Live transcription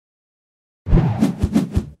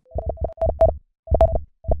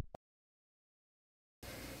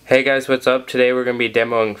Hey guys, what's up? Today we're going to be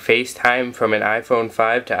demoing FaceTime from an iPhone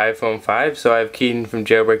 5 to iPhone 5. So I have Keaton from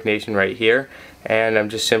Jailbreak Nation right here, and I'm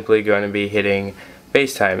just simply going to be hitting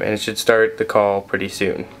FaceTime, and it should start the call pretty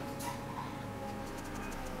soon.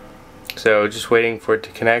 So just waiting for it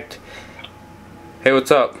to connect. Hey,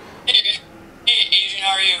 what's up? Hey Adrian,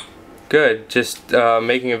 how are you? Good, just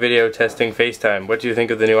making a video testing FaceTime. What do you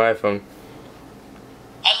think of the new iPhone?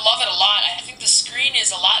 I love it a lot. I think the screen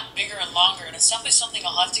is a lot bigger and longer, and it's definitely something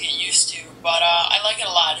I'll have to get used to, but I like it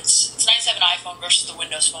a lot. It's nice to have an iPhone versus the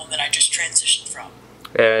Windows Phone that I just transitioned from.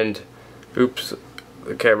 And, oops,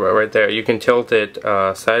 the camera right there. You can tilt it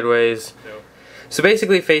sideways. So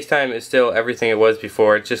basically FaceTime is still everything it was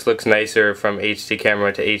before. It just looks nicer from HD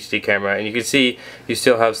camera to HD camera, and you can see you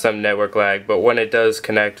still have some network lag, but when it does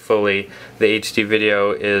connect fully, the HD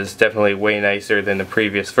video is definitely way nicer than the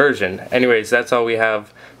previous version. Anyways, that's all we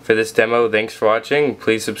have for this demo. Thanks for watching.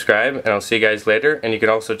 Please subscribe, and I'll see you guys later. And you can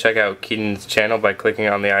also check out Keaton's channel by clicking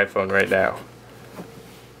on the iPhone right now.